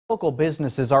Local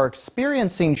businesses are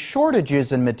experiencing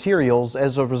shortages in materials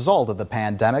as a result of the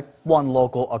pandemic. One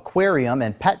local aquarium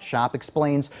and pet shop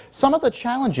explains some of the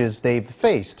challenges they've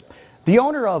faced. The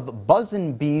owner of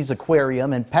Buzzin' Bees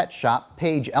Aquarium and Pet Shop,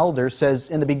 Paige Elder, says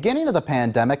in the beginning of the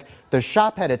pandemic, the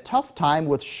shop had a tough time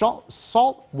with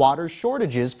salt water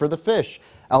shortages for the fish.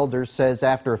 Elder says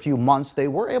after a few months, they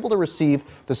were able to receive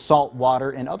the salt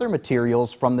water and other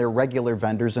materials from their regular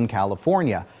vendors in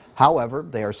California. However,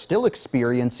 they are still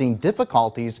experiencing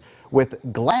difficulties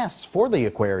with glass for the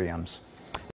aquariums.